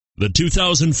The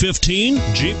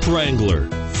 2015 Jeep Wrangler.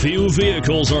 Few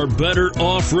vehicles are better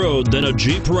off-road than a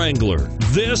Jeep Wrangler.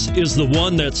 This is the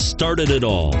one that started it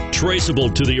all.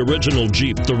 Traceable to the original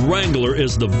Jeep, the Wrangler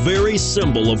is the very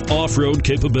symbol of off-road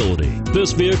capability.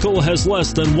 This vehicle has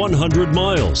less than 100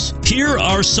 miles. Here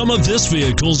are some of this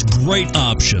vehicle's great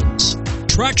options: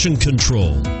 traction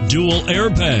control, dual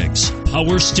airbags,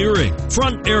 power steering,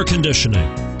 front air conditioning,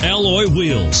 alloy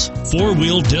wheels,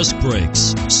 four-wheel disc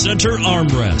brakes, center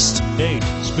armrest, 8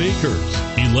 speakers,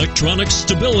 electronic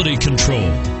stability control,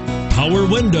 power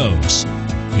windows.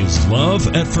 Is love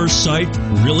at first sight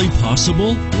really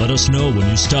possible? Let us know when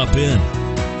you stop in.